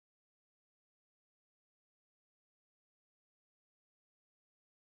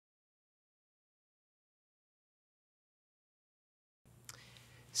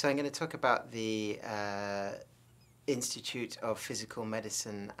So I'm going to talk about the Institute of Physical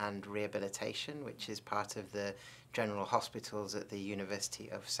Medicine and Rehabilitation, which is part of the General Hospitals at the University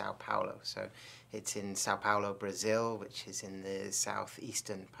of Sao Paulo. So it's in Sao Paulo, Brazil, which is in the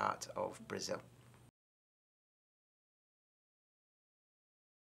southeastern part of Brazil.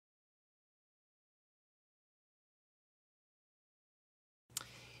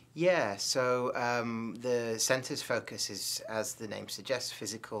 Yeah, so the centre's focus is, as the name suggests,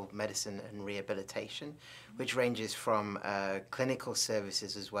 physical medicine and rehabilitation, which ranges from clinical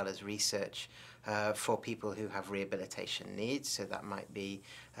services as well as research for people who have rehabilitation needs. So that might be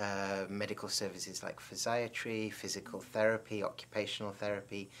medical services like physiatry, physical therapy, occupational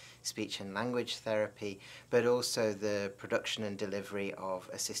therapy, speech and language therapy, but also the production and delivery of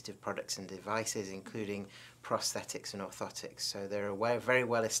assistive products and devices, including prosthetics and orthotics. So they're a very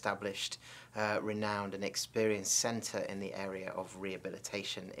well established, renowned and experienced centre in the area of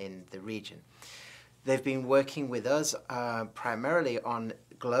rehabilitation in the region. They've been working with us primarily on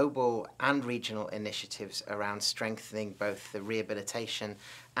global and regional initiatives around strengthening both the rehabilitation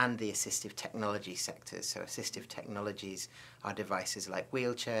and the assistive technology sectors. So assistive technologies are devices like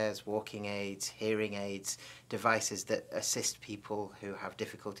wheelchairs, walking aids, hearing aids, devices that assist people who have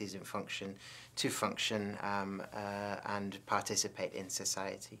difficulties in function to function and participate in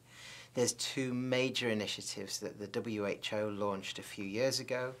society. There's two major initiatives that the WHO launched a few years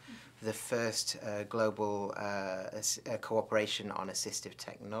ago. The first global cooperation on assistive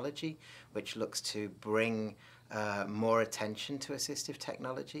technology, which looks to bring more attention to assistive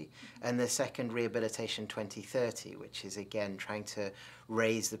technology, and the second, Rehabilitation 2030, which is again trying to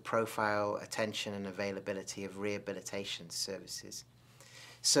raise the profile, attention and availability of rehabilitation services.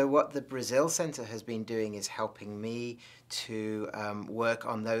 So what the Brazil Centre has been doing is helping me to work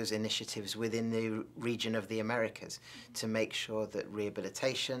on those initiatives within the region of the Americas to make sure that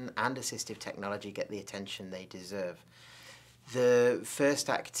rehabilitation and assistive technology get the attention they deserve. The first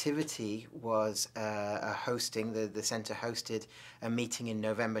activity was the centre hosted a meeting in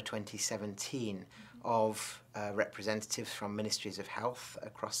November 2017 of representatives from ministries of health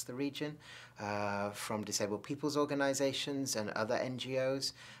across the region, from disabled people's organisations and other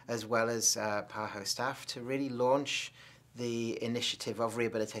NGOs, as well as PAHO staff, to really launch the initiative of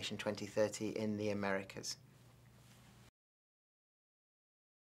Rehabilitation 2030 in the Americas.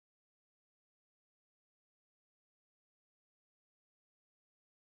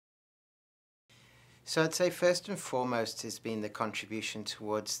 So I'd say first and foremost has been the contribution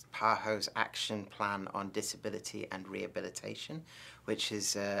towards PAHO's action plan on disability and rehabilitation, which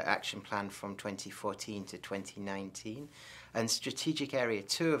is an action plan from 2014 to 2019. And strategic area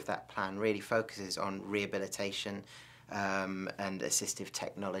 2 of that plan really focuses on rehabilitation and assistive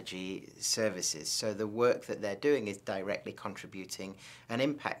technology services. So the work that they're doing is directly contributing and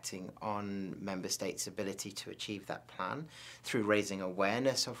impacting on member states' ability to achieve that plan through raising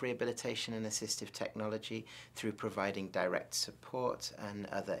awareness of rehabilitation and assistive technology, through providing direct support and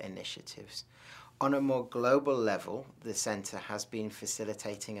other initiatives. On a more global level, the Centre has been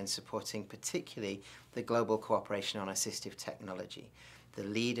facilitating and supporting particularly the global cooperation on assistive technology. The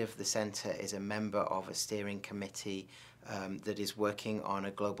lead of the Centre is a member of a steering committee that is working on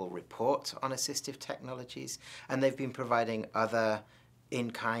a global report on assistive technologies, and they've been providing other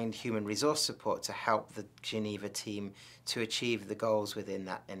in-kind human resource support to help the Geneva team to achieve the goals within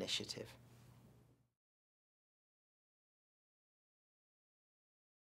that initiative.